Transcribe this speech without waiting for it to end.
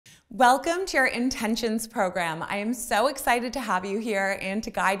Welcome to your Intentions program. I am so excited to have you here and to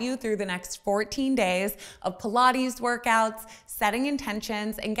guide you through the next 14 days of Pilates workouts, setting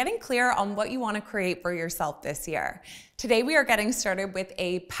intentions, and getting clear on what you want to create for yourself this year. Today we are getting started with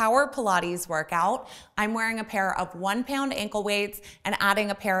a Power Pilates workout. I'm wearing a pair of 1 pound ankle weights and adding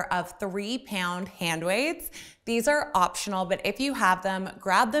a pair of 3 pound hand weights. These are optional, but if you have them,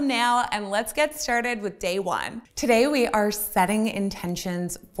 grab them now and let's get started with day one. Today we are setting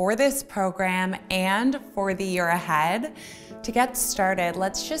intentions for this program and for the year ahead. To get started,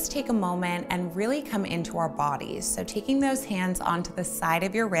 let's just take a moment and really come into our bodies. So taking those hands onto the side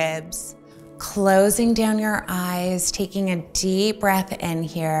of your ribs, closing down your eyes, taking a deep breath in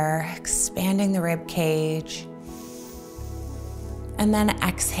here, expanding the rib cage, and then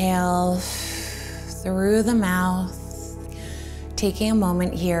exhale through the mouth, taking a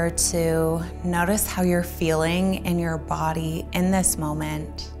moment here to notice how you're feeling in your body in this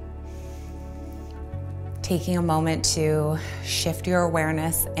moment. Taking a moment to shift your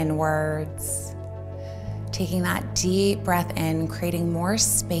awareness inwards. Taking that deep breath in, creating more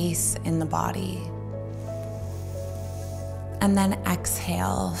space in the body. And then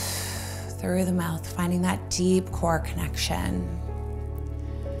exhale through the mouth, finding that deep core connection.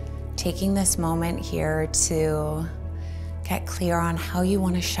 Taking this moment here to get clear on how you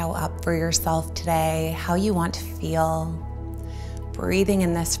want to show up for yourself today, how you want to feel. Breathing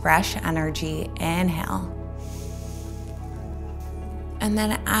in this fresh energy, inhale. And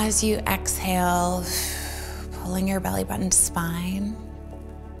then as you exhale, pulling your belly button to spine.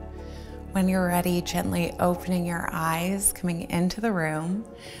 When you're ready, gently opening your eyes, coming into the room.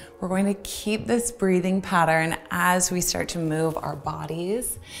 We're going to keep this breathing pattern as we start to move our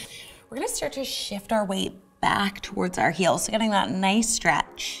bodies. We're gonna start to shift our weight back towards our heels, so getting that nice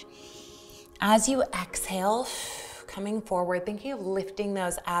stretch. As you exhale, coming forward, thinking of lifting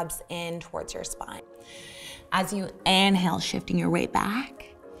those abs in towards your spine. As you inhale, shifting your weight back.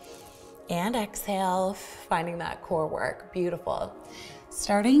 And exhale, finding that core work. Beautiful.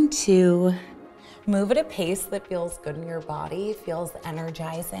 Starting to move at a pace that feels good in your body, feels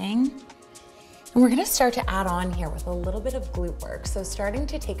energizing. And we're gonna start to add on here with a little bit of glute work. So starting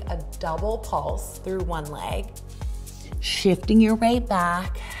to take a double pulse through one leg, shifting your weight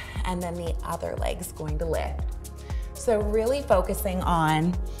back, and then the other leg's going to lift. So really focusing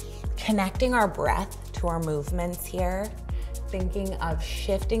on connecting our breath to our movements here, thinking of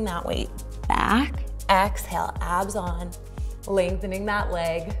shifting that weight back, exhale, abs on, lengthening that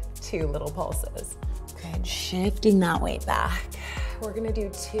leg, 2 little pulses. Good, shifting that weight back. We're gonna do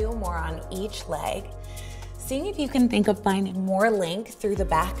 2 more on each leg. Seeing if you can think of finding more length through the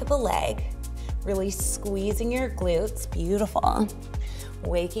back of the leg, really squeezing your glutes, beautiful.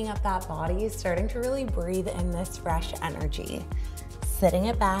 Waking up that body, starting to really breathe in this fresh energy. Sitting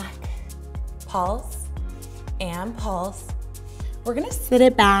it back, pulse and pulse. We're gonna sit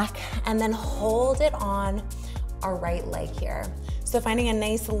it back and then hold it on our right leg here. So finding a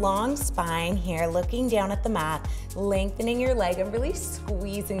nice long spine here, looking down at the mat, lengthening your leg and really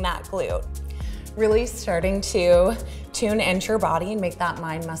squeezing that glute. Really starting to tune into your body and make that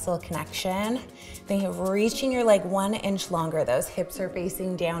mind-muscle connection. Think of reaching your leg 1 inch longer. Those hips are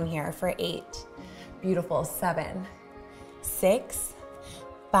facing down here for 8. Beautiful, 7, 6,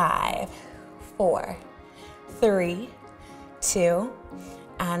 5, 4, 3, 2,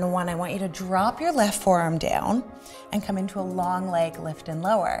 and 1. I want you to drop your left forearm down and come into a long leg lift and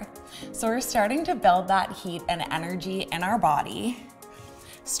lower. So we're starting to build that heat and energy in our body,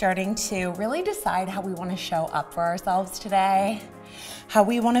 starting to really decide how we want to show up for ourselves today, how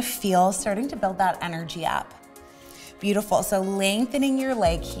we want to feel, starting to build that energy up. Beautiful, so lengthening your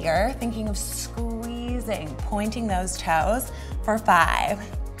leg here, thinking of squeezing, pointing those toes for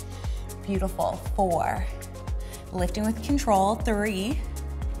 5. Beautiful, 4. Lifting with control, 3,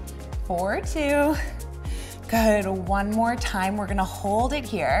 4, 2. Good, 1 more time. We're gonna hold it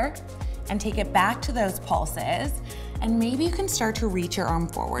here and take it back to those pulses. And maybe you can start to reach your arm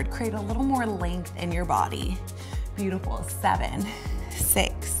forward, create a little more length in your body. Beautiful, 7,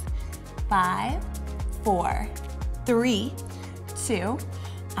 6, 5, 4, 3, 2,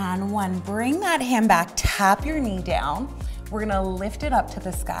 and 1. Bring that hand back, tap your knee down. We're gonna lift it up to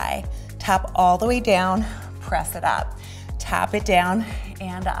the sky. Tap all the way down, press it up. Tap it down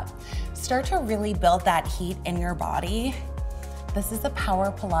and up. Start to really build that heat in your body. This is a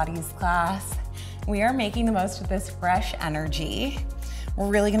Power Pilates class. We are making the most of this fresh energy. We're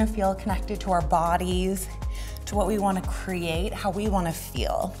really gonna feel connected to our bodies, to what we wanna create, how we wanna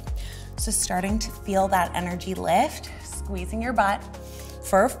feel. So starting to feel that energy lift, squeezing your butt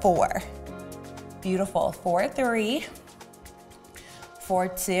for 4. Beautiful, 4, 3, for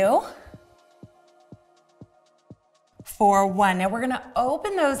 2, for 1. Now we're gonna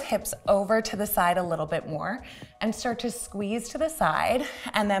open those hips over to the side a little bit more and start to squeeze to the side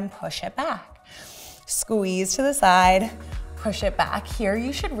and then push it back. Squeeze to the side, push it back. Here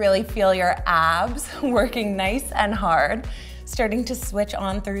you should really feel your abs working nice and hard, starting to switch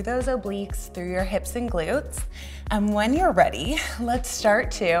on through those obliques, through your hips and glutes. And when you're ready, let's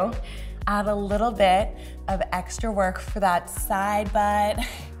start to add a little bit of extra work for that side butt,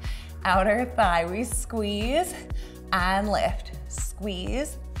 outer thigh. We squeeze and lift,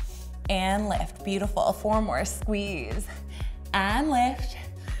 squeeze and lift. Beautiful. 4 more, squeeze and lift.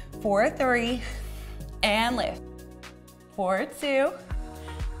 For 3 and lift. For 2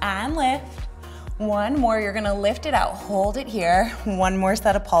 and lift. 1 more, you're gonna lift it out, hold it here. 1 more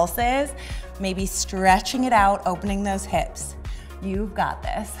set of pulses, maybe stretching it out, opening those hips. You've got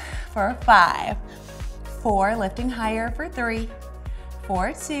this. For 5, 4, lifting higher for 3,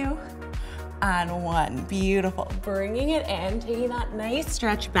 for 2, and 1. Beautiful. Bringing it in, taking that nice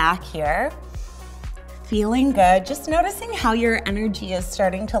stretch back here. Feeling good. Just noticing how your energy is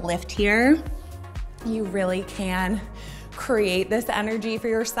starting to lift here. You really can create this energy for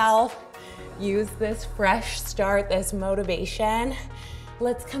yourself. Use this fresh start, this motivation.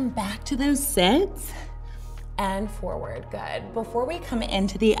 Let's come back to those sits and forward. Good. Before we come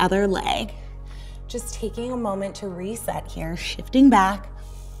into the other leg, just taking a moment to reset here, shifting back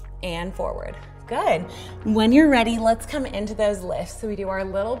and forward. Good. When you're ready, let's come into those lifts. So we do our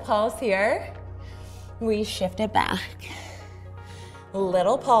little pulse here. We shift it back.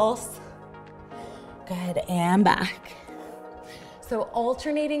 Little pulse. Good, and back. So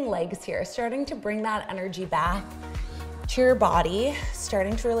alternating legs here, starting to bring that energy back to your body,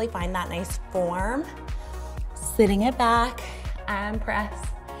 starting to really find that nice form. Sitting it back and press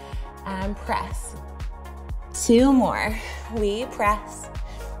and press. 2 more. We press.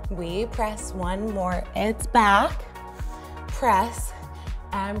 1 more. It's back. Press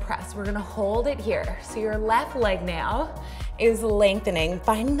and press. We're gonna hold it here. So your left leg now is lengthening,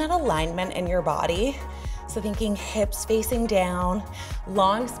 finding that alignment in your body. So thinking hips facing down,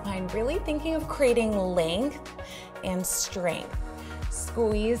 long spine, really thinking of creating length and strength.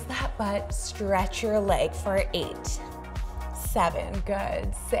 Squeeze that butt, stretch your leg for 8, 7,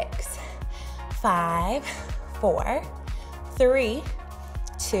 good, 6, 5, 4, 3,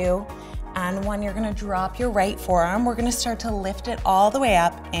 2, and 1. You're gonna drop your right forearm. We're gonna start to lift it all the way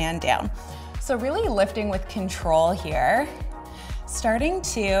up and down. So really lifting with control here, starting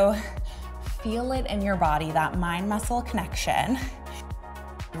to feel it in your body, that mind-muscle connection.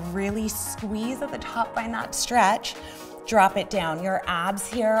 Really squeeze at the top, find that stretch. Drop it down. Your abs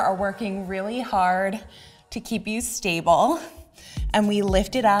here are working really hard to keep you stable. And we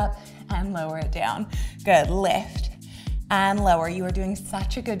lift it up and lower it down. Good, lift and lower. You are doing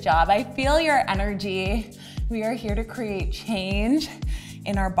such a good job. I feel your energy. We are here to create change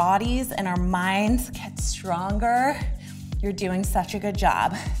in our bodies and our minds, get stronger. You're doing such a good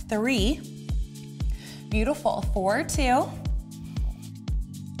job. 3, beautiful. 4, 2.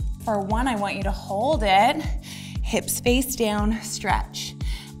 For 1, I want you to hold it. Hips face down, stretch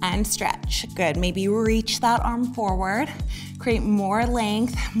and stretch. Good, maybe reach that arm forward. Create more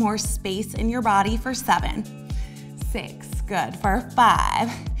length, more space in your body for 7, 6, good. For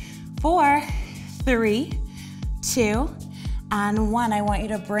 5, 4, 3, 2, and 1. I want you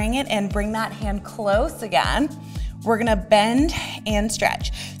to bring it in, bring that hand close again. We're gonna bend and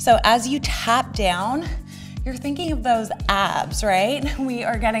stretch. So as you tap down, you're thinking of those abs, right? We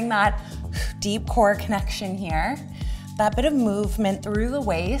are getting that deep core connection here. That bit of movement through the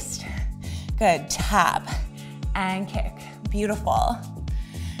waist. Good, tap and kick, beautiful.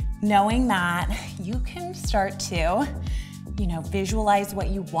 Knowing that you can start to, visualize what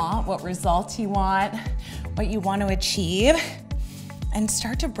you want, what results you want, what you want to achieve, and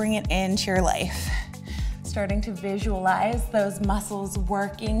start to bring it into your life. Starting to visualize those muscles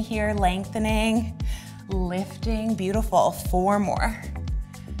working here, lengthening, lifting, beautiful. 4 more.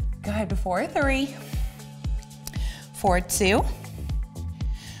 Good, 4, 3, 4, 2,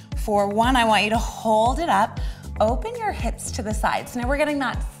 4, 1. I want you to hold it up. Open your hips to the side. So now we're getting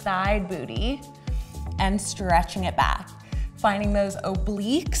that side booty and stretching it back. Finding those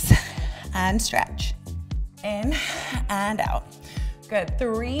obliques and stretch. In and out. Good,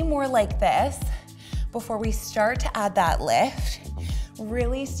 3 more like this before we start to add that lift.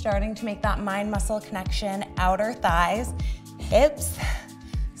 Really starting to make that mind-muscle connection, outer thighs, hips,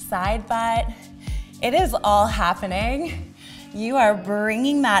 side butt. It is all happening. You are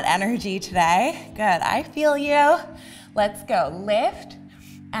bringing that energy today. Good, I feel you. Let's go. Lift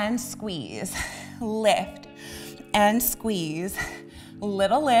and squeeze. Lift and squeeze.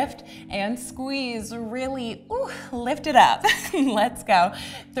 little lift, and squeeze, really, lift it up. Let's go.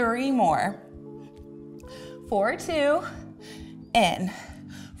 3 more. 4, 2, in.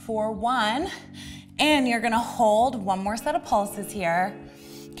 4, 1, and you're gonna hold 1 more set of pulses here.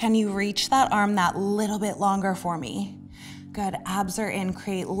 Can you reach that arm that little bit longer for me? Good, abs are in,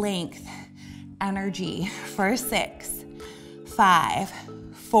 create length, energy for 6, 5,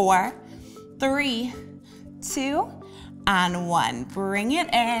 4, 3, 2, and 1. Bring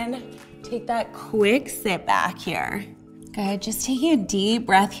it in, take that quick sit back here. Good, just taking a deep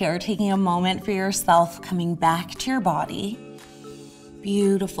breath here, taking a moment for yourself, coming back to your body.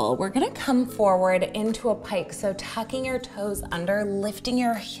 Beautiful. We're gonna come forward into a pike, so tucking your toes under, lifting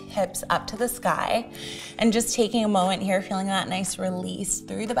your hips up to the sky, and just taking a moment here, feeling that nice release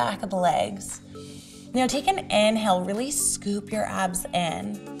through the back of the legs. Now take an inhale, really scoop your abs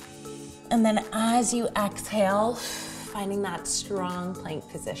in. And then as you exhale, finding that strong plank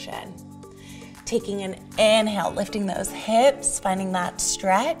position. Taking an inhale, lifting those hips, finding that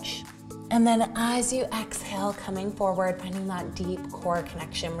stretch. And then as you exhale, coming forward, finding that deep core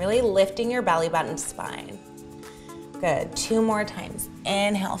connection, really lifting your belly button spine. Good, 2 more times.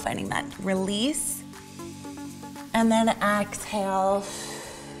 Inhale, finding that release. And then exhale,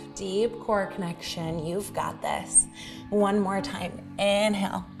 deep core connection. You've got this. 1 more time.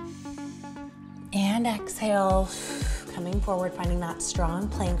 Inhale. And exhale, coming forward, finding that strong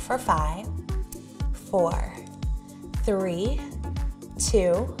plank for 5, 4, 3,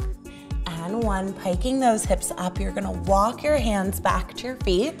 2, and 1. Piking those hips up. You're gonna walk your hands back to your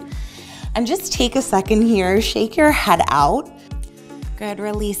feet and just take a second here, shake your head out. Good,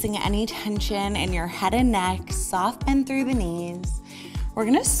 releasing any tension in your head and neck, soft bend through the knees. We're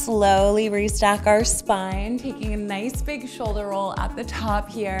gonna slowly restack our spine, taking a nice big shoulder roll at the top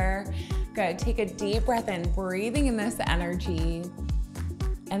here. Good, take a deep breath in, breathing in this energy.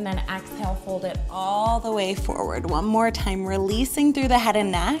 And then exhale, fold it all the way forward. 1 more time, releasing through the head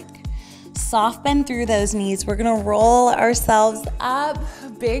and neck. Soft bend through those knees. We're gonna roll ourselves up,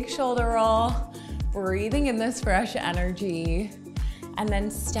 big shoulder roll, breathing in this fresh energy. And then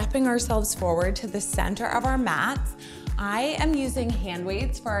stepping ourselves forward to the center of our mats. I am using hand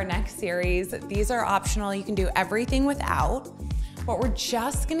weights for our next series. These are optional, you can do everything without. But we're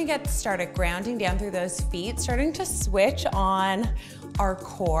just gonna get started grounding down through those feet, starting to switch on our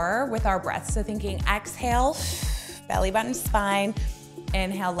core with our breath. So thinking exhale, belly button spine,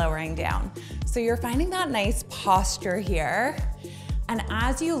 inhale, lowering down. So you're finding that nice posture here. And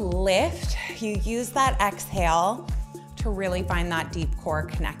as you lift, you use that exhale to really find that deep core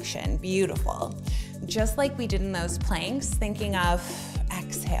connection. Beautiful. Just like we did in those planks, thinking of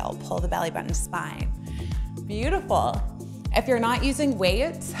exhale, pull the belly button spine. Beautiful. If you're not using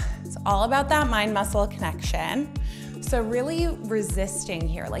weights, it's all about that mind-muscle connection. So really resisting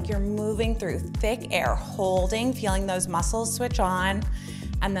here, like you're moving through thick air, holding, feeling those muscles switch on,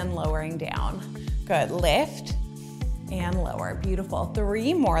 and then lowering down. Good, lift and lower, beautiful.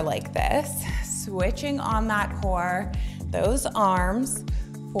 3 more like this, switching on that core, those arms,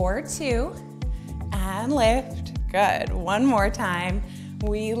 4, 2, and lift. Good, 1 more time,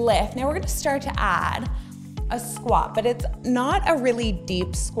 we lift. Now we're gonna start to add a squat, but it's not a really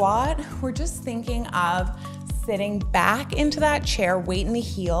deep squat. We're just thinking of sitting back into that chair, weight in the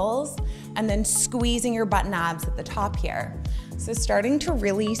heels, and then squeezing your button abs at the top here. So starting to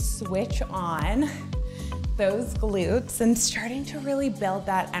really switch on those glutes and starting to really build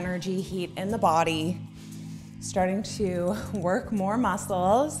that energy heat in the body. Starting to work more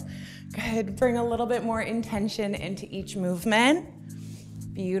muscles. Good, bring a little bit more intention into each movement.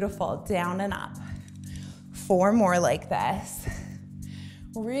 Beautiful, down and up. 4 more like this.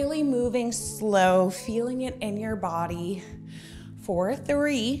 Really moving slow, feeling it in your body. 4,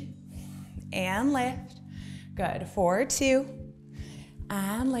 3, and lift. Good, 4, 2,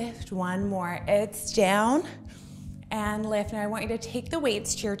 and lift. 1 more, it's down, and lift. Now I want you to take the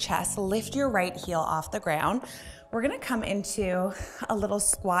weights to your chest, lift your right heel off the ground. We're gonna come into a little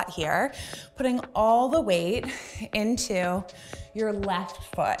squat here, putting all the weight into your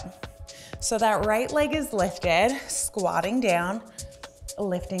left foot. So that right leg is lifted, squatting down,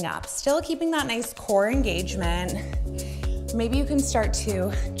 lifting up. Still keeping that nice core engagement. Maybe you can start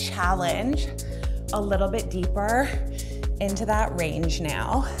to challenge a little bit deeper into that range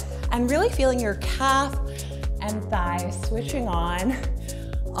now. And really feeling your calf and thigh switching on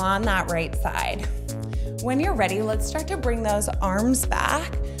that right side. When you're ready, let's start to bring those arms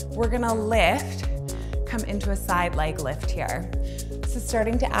back. We're gonna lift, come into a side leg lift here. So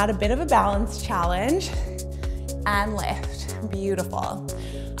starting to add a bit of a balance challenge and lift. Beautiful.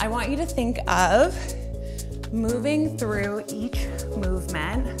 I want you to think of moving through each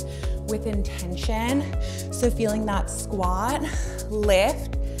movement with intention. So feeling that squat,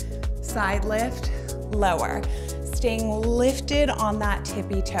 lift, side lift, lower. Staying lifted on that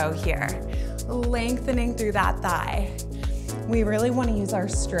tippy toe here. Lengthening through that thigh. We really want to use our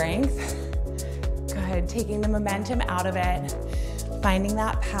strength. Good, taking the momentum out of it. Finding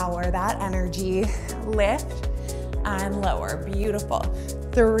that power, that energy. Lift and lower, beautiful.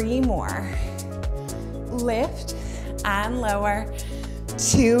 3 more. Lift and lower.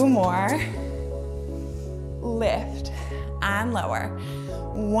 2 more. Lift and lower.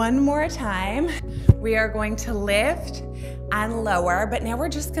 1 more time. We are going to lift and lower, but now we're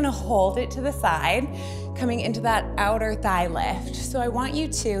just gonna hold it to the side, coming into that outer thigh lift. So I want you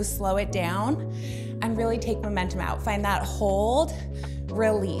to slow it down and really take momentum out. Find that hold,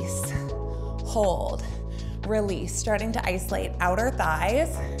 release, hold, release. Starting to isolate outer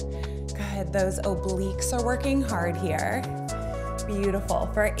thighs. Good, those obliques are working hard here. Beautiful,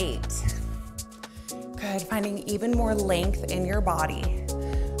 for 8. Good, finding even more length in your body.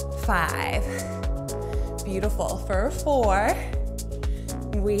 5. Beautiful, for 4.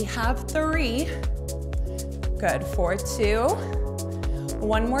 We have 3. Good, for 2.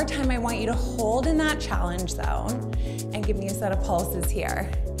 1 more time, I want you to hold in that challenge zone and give me a set of pulses here.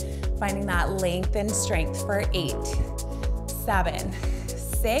 Finding that length and strength for 8, 7,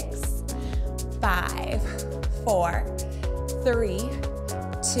 6, 5, 4, 3,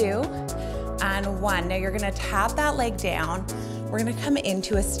 2, and 1. Now you're gonna tap that leg down. We're gonna come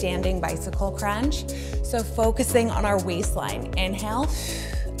into a standing bicycle crunch. So focusing on our waistline. Inhale,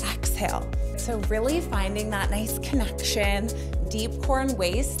 exhale. So really finding that nice connection, deep core and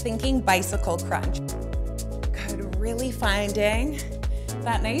waist, thinking bicycle crunch. Good, really finding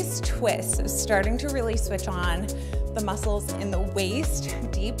that nice twist. So starting to really switch on the muscles in the waist,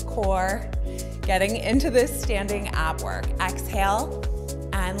 deep core, getting into this standing ab work. Exhale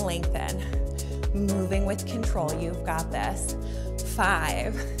and lengthen. Moving with control, you've got this.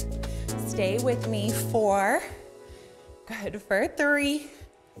 5, stay with me. 4, good, for 3,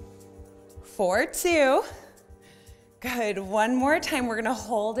 for 2, good. 1 more time, we're gonna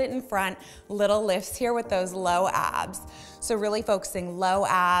hold it in front. Little lifts here with those low abs. So really focusing low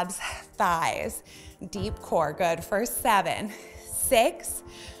abs, thighs, deep core, good, for 7, 6,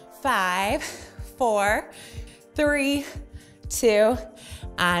 5, 4, 3, 2,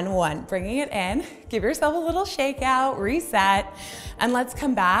 and 1. Bringing it in, give yourself a little shake out, reset, and let's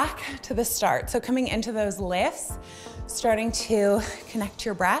come back to the start. So coming into those lifts, starting to connect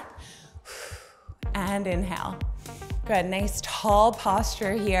your breath, and inhale. Good, nice tall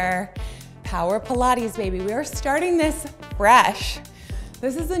posture here. Power Pilates, baby. We are starting this fresh.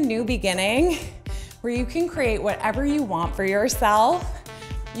 This is a new beginning where you can create whatever you want for yourself.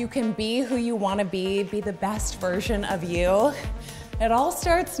 You can be who you want to be the best version of you. It all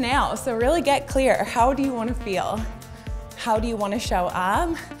starts now, so really get clear. How do you want to feel? How do you want to show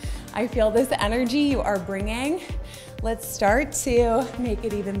up? I feel this energy you are bringing. Let's start to make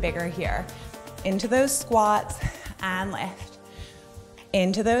it even bigger here. Into those squats and lift.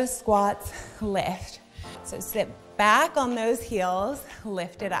 Into those squats, lift. So sit back on those heels,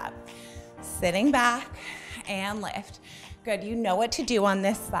 lift it up. Sitting back and lift. Good, you know what to do on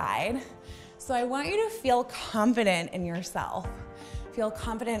this side. So I want you to feel confident in yourself. Feel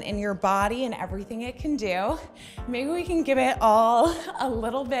confident in your body and everything it can do. Maybe we can give it all a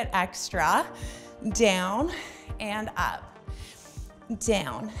little bit extra. Down and up.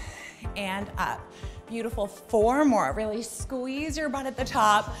 Down and up. Beautiful, 4 more. Really squeeze your butt at the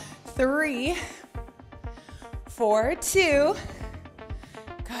top. 3, for 2.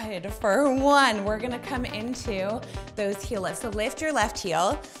 Good, for 1. We're gonna come into those heel lifts. So lift your left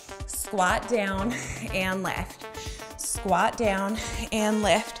heel, squat down and lift. Squat down and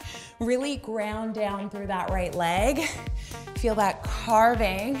lift. Really ground down through that right leg. Feel that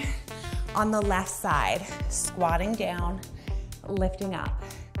carving on the left side. Squatting down, lifting up.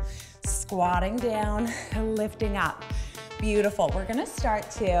 Squatting down, lifting up. Beautiful. We're gonna start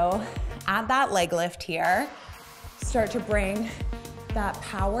to add that leg lift here. Start to bring that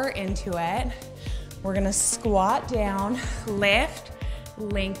power into it. We're gonna squat down, lift,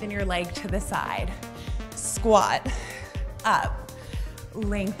 lengthen your leg to the side. Squat, up,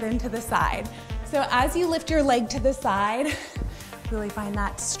 lengthen to the side. So as you lift your leg to the side, really find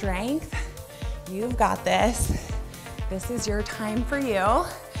that strength. You've got this. This is your time for you.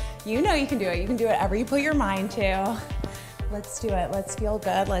 You know you can do it. You can do it whatever you put your mind to. Let's do it. Let's feel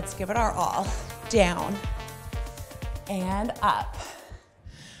good. Let's give it our all. Down and up.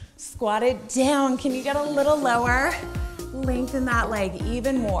 Squat it down. Can you get a little lower? Lengthen that leg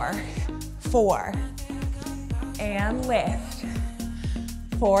even more. 4, and lift.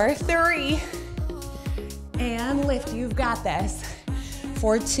 4, 3, and lift. You've got this.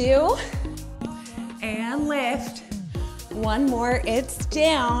 4, 2, and lift. One more, it's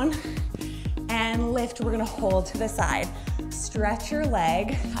down, and lift. We're gonna hold to the side. Stretch your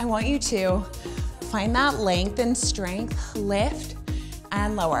leg. I want you to find that length and strength. Lift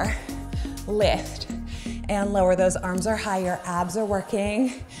and lower. Lift and lower. Those arms are high, your abs are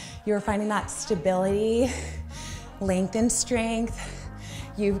working. You're finding that stability, length and strength.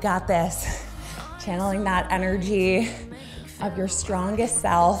 You've got this. Channeling that energy of your strongest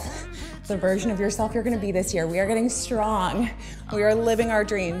self, the version of yourself you're gonna be this year. We are getting strong. We are living our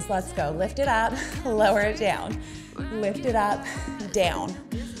dreams. Let's go. Lift it up, lower it down. Lift it up, down.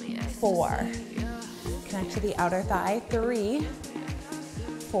 4. Connect to the outer thigh. 3,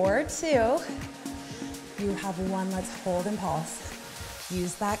 4, 2. You have 1. Let's hold and pulse.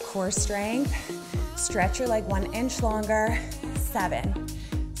 Use that core strength. Stretch your leg 1 inch longer. 7,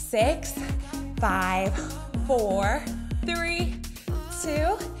 6, 5, 4, 3,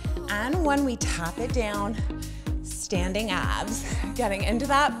 2, and 1. We tap it down. Standing abs. Getting into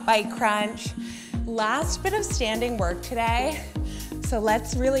that bike crunch. Last bit of standing work today. So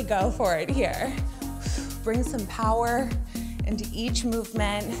let's really go for it here. Bring some power into each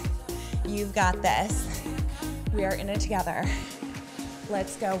movement. You've got this. We are in it together.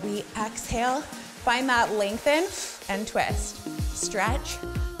 Let's go. We exhale. Find that lengthen and twist. Stretch,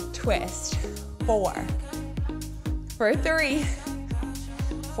 twist. 4, for 3,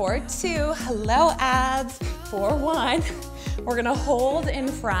 for 2. Hello, abs. For 1. We're gonna hold in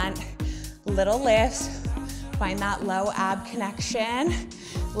front. Little lift. Find that low ab connection.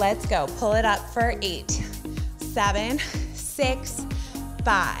 Let's go. Pull it up for 8, 7, 6,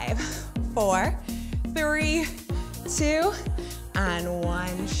 5, 4, 3, 2, and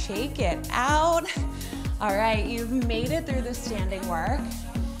 1. Shake it out. All right, you've made it through the standing work.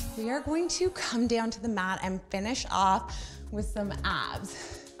 We are going to come down to the mat and finish off with some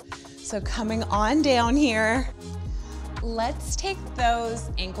abs. So coming on down here, let's take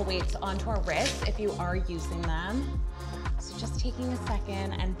those ankle weights onto our wrists if you are using them. So just taking a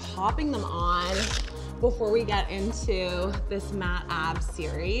second and popping them on before we get into this mat abs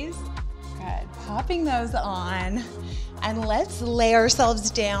series. Good, popping those on, and let's lay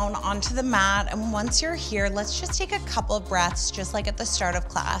ourselves down onto the mat. And once you're here, let's just take a couple of breaths, just like at the start of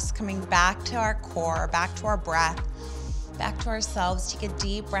class, coming back to our core, back to our breath, back to ourselves. Take a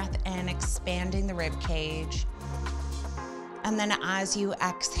deep breath in, expanding the rib cage. And then as you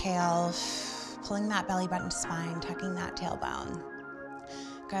exhale, pulling that belly button to spine, tucking that tailbone.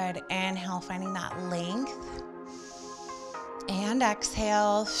 Good, inhale, finding that length. And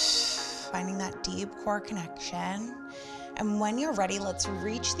exhale, finding that deep core connection. And when you're ready, let's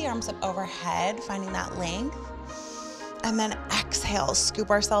reach the arms up overhead, finding that length. And then exhale, scoop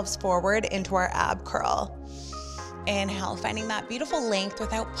ourselves forward into our ab curl. Inhale, finding that beautiful length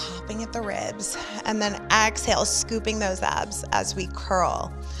without popping at the ribs. And then exhale, scooping those abs as we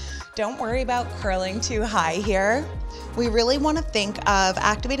curl. Don't worry about curling too high here. We really want to think of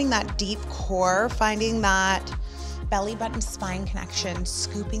activating that deep core, finding that belly button spine connection,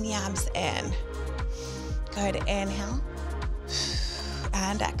 scooping the abs in. Good, inhale.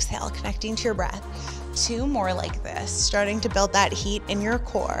 And exhale, connecting to your breath. 2 more like this, starting to build that heat in your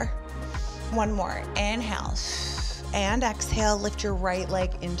core. 1 more, inhale. And exhale, lift your right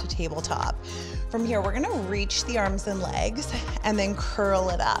leg into tabletop. From here, we're gonna reach the arms and legs and then curl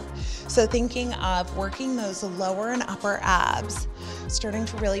it up. So thinking of working those lower and upper abs, starting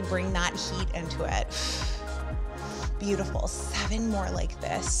to really bring that heat into it. Beautiful, 7 more like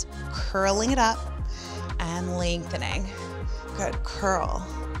this. Curling it up and lengthening. Good, curl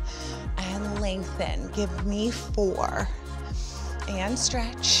and lengthen. Give me 4. And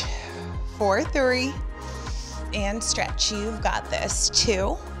stretch. 4, 3. And stretch. You've got this.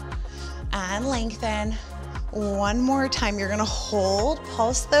 2. And lengthen. 1 more time. You're gonna hold,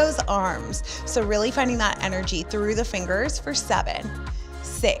 pulse those arms. So really finding that energy through the fingers for 7,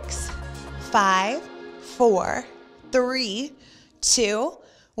 6, 5, 4, 3, 2,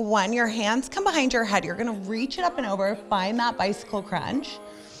 1. Your hands come behind your head. You're gonna reach it up and over, find that bicycle crunch,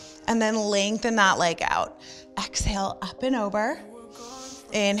 and then lengthen that leg out. Exhale, up and over.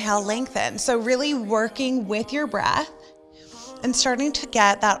 Inhale, lengthen. So really working with your breath and starting to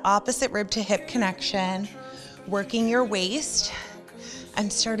get that opposite rib to hip connection, working your waist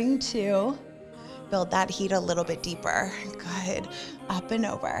and starting to build that heat a little bit deeper. Good, up and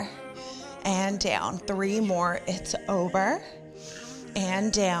over and down. 3 more, it's over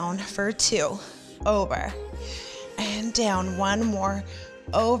and down for 2, over and down. 1 more,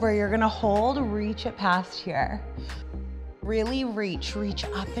 over. You're gonna hold, reach it past here. Really reach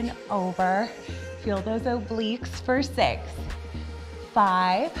up and over. Feel those obliques for 6,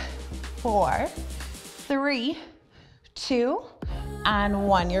 5, 4, 3, 2, and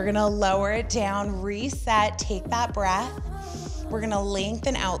 1. You're gonna lower it down, reset, take that breath. We're gonna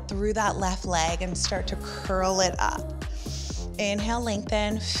lengthen out through that left leg and start to curl it up. Inhale,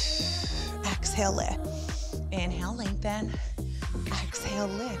 lengthen, exhale, lift. Inhale, lengthen, exhale,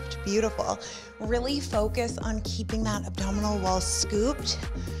 lift. Beautiful. Really focus on keeping that abdominal wall scooped,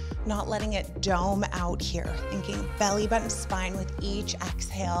 not letting it dome out here. Thinking belly button spine with each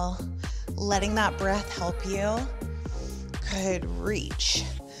exhale, letting that breath help you. Good, reach.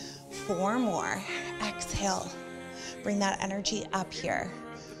 4 more. Exhale. Bring that energy up here.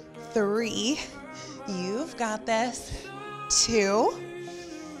 3, you've got this. 2,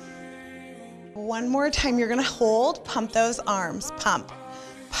 1 more time. You're gonna hold, pump those arms, pump.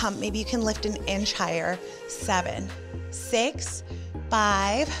 Maybe you can lift an inch higher. 7, 6,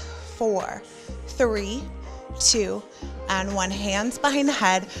 5, 4, 3, 2, and 1. Hands behind the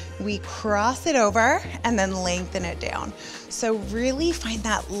head. We cross it over and then lengthen it down. So really find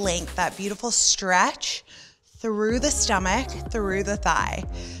that length, that beautiful stretch through the stomach, through the thigh,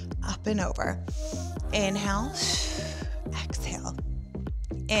 up and over. Inhale, exhale,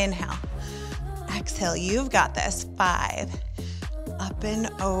 inhale, exhale. You've got this. 5, up and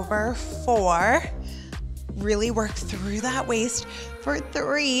over. 4, really work through that waist for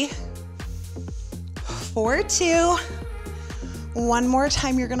 3, 4, 2, 1 more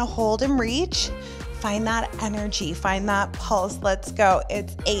time. You're gonna hold and reach. Find that energy, find that pulse. Let's go.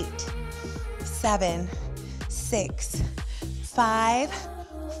 It's 8, 7, 6, 5,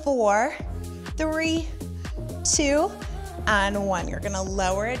 4, 3, 2, and 1. You're gonna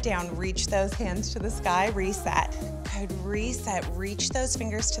lower it down, reach those hands to the sky, reset. Good, reset, reach those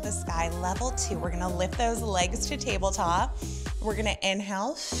fingers to the sky. Level 2, we're gonna lift those legs to tabletop. We're gonna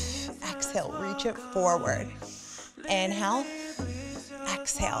inhale, exhale, reach it forward. Inhale,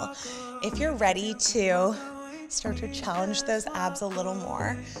 exhale. If you're ready to start to challenge those abs a little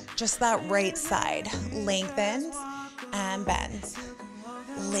more, just that right side lengthens and bends,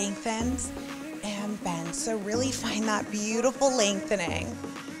 lengthens and bends. So really find that beautiful lengthening.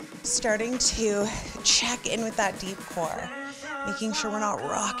 Starting to check in with that deep core, making sure we're not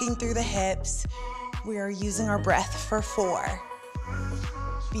rocking through the hips. We are using our breath for 4.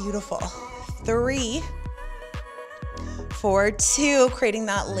 Beautiful. 3, 4, 2, creating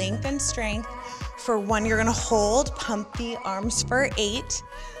that length and strength. For 1, you're gonna hold, pump the arms for 8,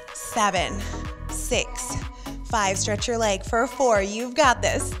 7, 6, 5, stretch your leg for 4, you've got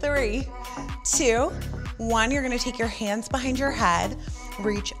this. 3, 2, 1, you're gonna take your hands behind your head,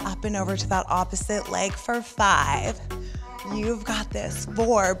 reach up and over to that opposite leg for 5, you've got this.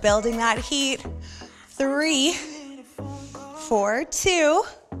 4, building that heat. 3, 4, 2,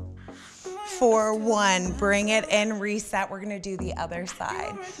 4, 1, bring it in, reset. We're gonna do the other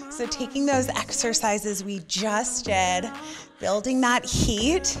side. So taking those exercises we just did, building that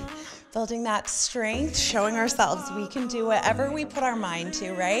heat, building that strength, showing ourselves we can do whatever we put our mind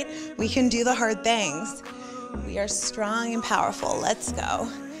to, right? We can do the hard things. We are strong and powerful. Let's go.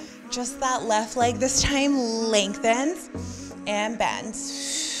 Just that left leg this time lengthens and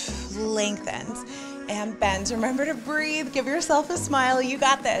bends, lengthens and bends. Remember to breathe, give yourself a smile. You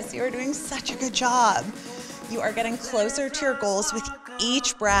got this. You are doing such a good job. You are getting closer to your goals with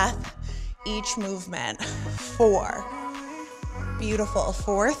each breath, each movement. 4, beautiful.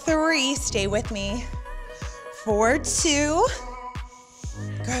 4, 3, stay with me. 4, 2,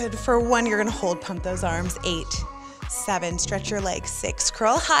 good. For 1, you're gonna hold, pump those arms. 8, 7, stretch your legs. 6,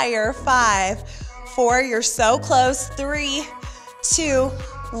 curl higher. 5, 4, you're so close. 3, 2,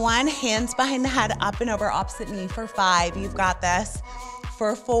 1, hands behind the head, up and over, opposite knee for 5, you've got this.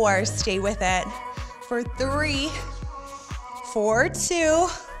 For 4, stay with it. For 3, 4, 2,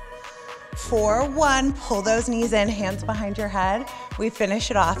 4, 1, pull those knees in, hands behind your head. We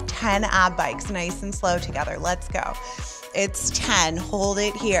finish it off. 10 ab bikes, nice and slow together. Let's go. It's 10, hold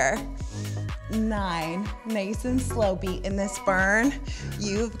it here. 9, nice and slow, beat in this burn.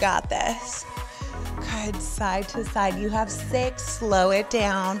 You've got this. Good, side to side. You have 6, slow it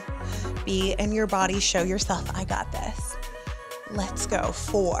down. Be in your body, show yourself, I got this. Let's go.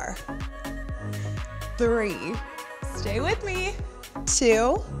 4, 3, stay with me.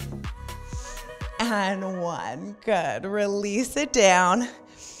 2, and 1. Good, release it down.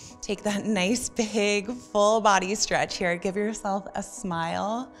 Take that nice big full body stretch here. Give yourself a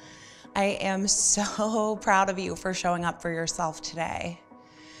smile. I am so proud of you for showing up for yourself today.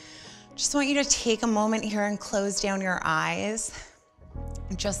 Just want you to take a moment here and close down your eyes.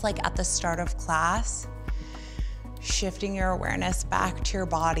 just like at the start of class, shifting your awareness back to your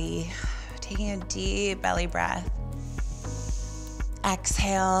body, taking a deep belly breath.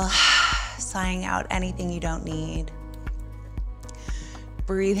 Exhale, sighing out anything you don't need.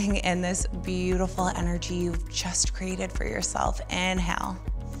 Breathing in this beautiful energy you've just created for yourself. Inhale.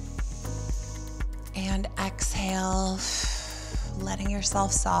 And exhale, letting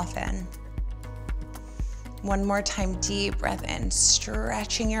yourself soften. One more time, deep breath in,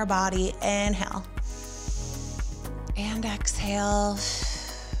 stretching your body. Inhale. And exhale.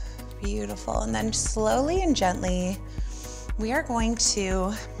 Beautiful. And then slowly and gently, we are going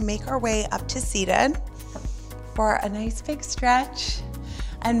to make our way up to seated for a nice big stretch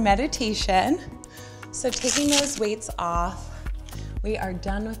and meditation. So taking those weights off, we are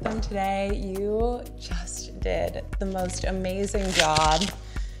done with them today. You just did the most amazing job.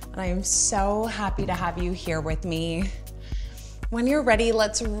 And I am so happy to have you here with me. When you're ready,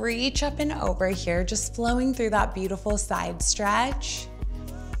 let's reach up and over here, just flowing through that beautiful side stretch.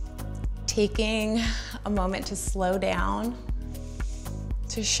 Taking a moment to slow down,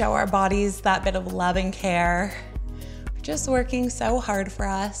 to show our bodies that bit of love and care. We're just working so hard for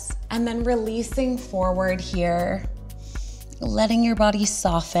us. And then releasing forward here, letting your body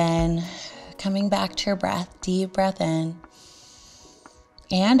soften, coming back to your breath, deep breath in.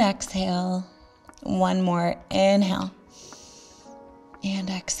 And exhale. One more, inhale. And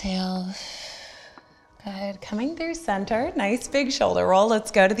exhale. Good, coming through center, nice big shoulder roll. Let's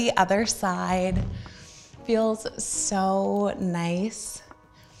go to the other side. Feels so nice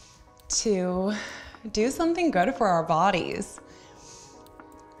to do something good for our bodies,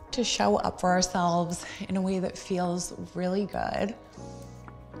 to show up for ourselves in a way that feels really good.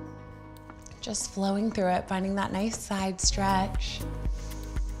 Just flowing through it, finding that nice side stretch.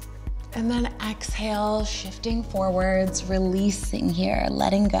 And then exhale, shifting forwards, releasing here,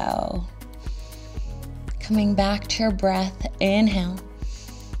 letting go. Coming back to your breath, inhale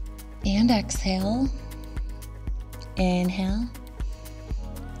and exhale. Inhale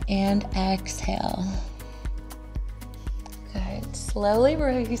and exhale. Good. Slowly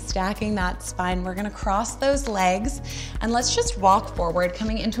restacking that spine. We're gonna cross those legs and let's just walk forward,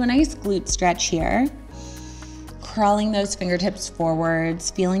 coming into a nice glute stretch here. Crawling those fingertips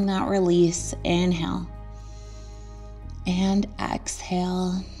forwards, feeling that release. Inhale and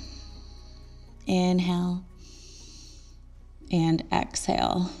exhale. Inhale and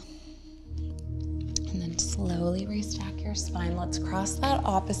exhale. And then slowly restack your spine. Let's cross that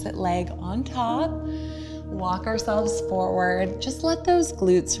opposite leg on top. Walk ourselves forward. Just let those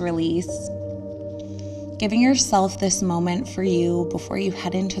glutes release. Giving yourself this moment for you before you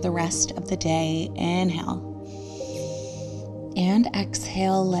head into the rest of the day. Inhale. And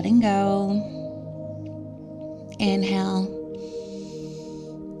exhale, letting go. Inhale.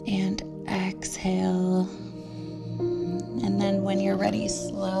 And exhale. And then when you're ready,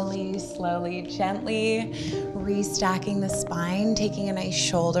 slowly, gently restacking the spine, taking a nice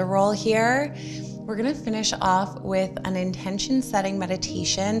shoulder roll here. We're gonna finish off with an intention setting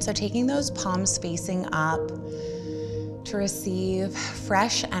meditation. So taking those palms facing up to receive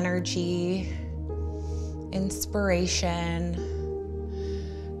fresh energy, inspiration,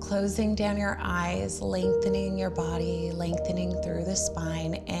 closing down your eyes, lengthening your body, lengthening through the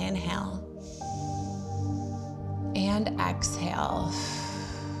spine. Inhale and exhale.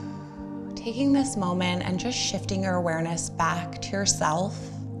 Taking this moment and just shifting your awareness back to yourself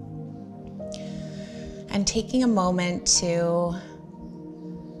and taking a moment to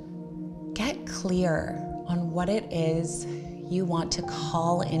get clear on what it is you want to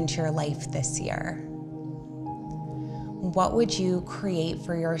call into your life this year. What would you create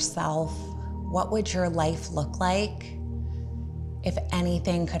for yourself? What would your life look like if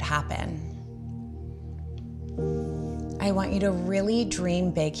anything could happen? I want you to really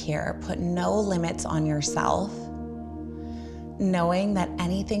dream big here. Put no limits on yourself, knowing that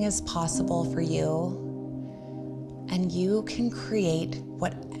anything is possible for you and you can create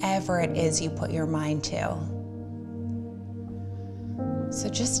whatever it is you put your mind to. So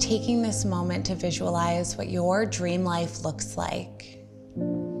just taking this moment to visualize what your dream life looks like.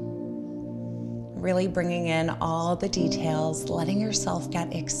 Really bringing in all the details, letting yourself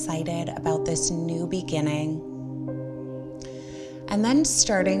get excited about this new beginning. And then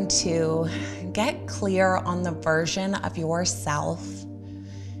starting to get clear on the version of yourself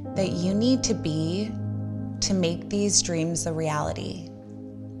that you need to be to make these dreams a reality.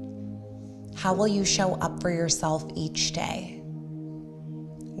 How will you show up for yourself each day?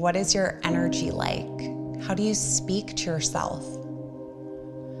 What is your energy like? How do you speak to yourself?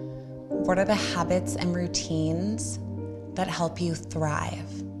 What are the habits and routines that help you thrive.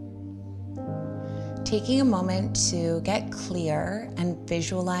 Taking a moment to get clear and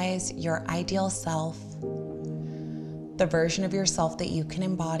visualize your ideal self, the version of yourself that you can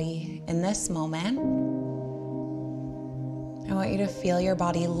embody in this moment. I want you to feel your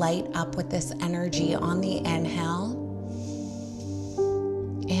body light up with this energy on the inhale,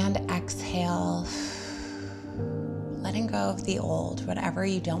 and exhale, letting go of the old, whatever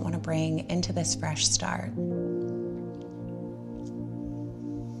you don't want to bring into this fresh start.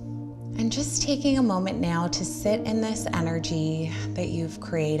 And just taking a moment now to sit in this energy that you've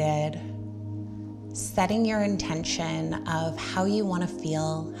created, setting your intention of how you want to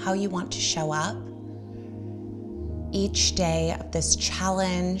feel, how you want to show up each day of this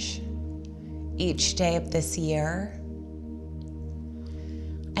challenge, each day of this year,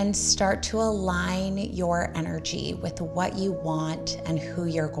 and start to align your energy with what you want and who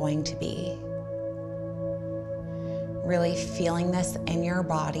you're going to be. Really feeling this in your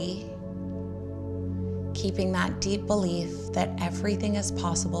body, keeping that deep belief that everything is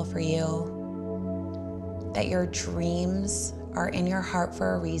possible for you, that your dreams are in your heart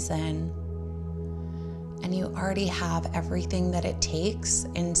for a reason, and you already have everything that it takes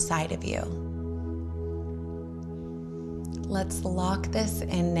inside of you. Let's lock this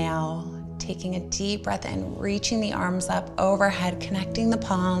in now, taking a deep breath in, reaching the arms up overhead, connecting the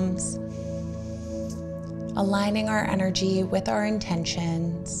palms, aligning our energy with our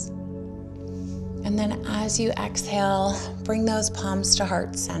intentions. And then as you exhale, bring those palms to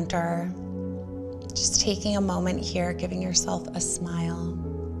heart center. Just taking a moment here, giving yourself a smile.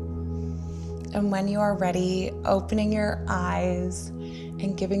 And when you are ready, opening your eyes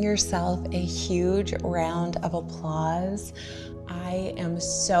and giving yourself a huge round of applause. I am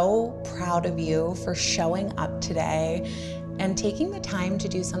so proud of you for showing up today and taking the time to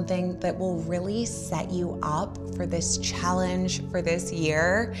do something that will really set you up for this challenge, for this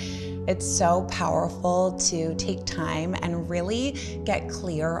year. It's so powerful to take time and really get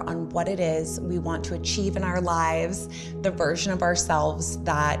clear on what it is we want to achieve in our lives, the version of ourselves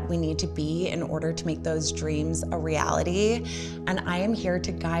that we need to be in order to make those dreams a reality. And I am here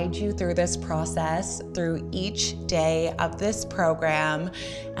to guide you through this process, through each day of this program.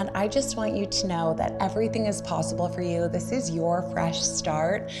 And I just want you to know that everything is possible for you. This is your fresh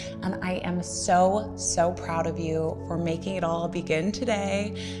start. And I am so, so proud of you for making it all begin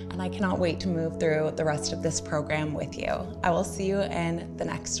today. And I cannot wait to move through the rest of this program with you. I will see you in the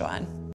next one.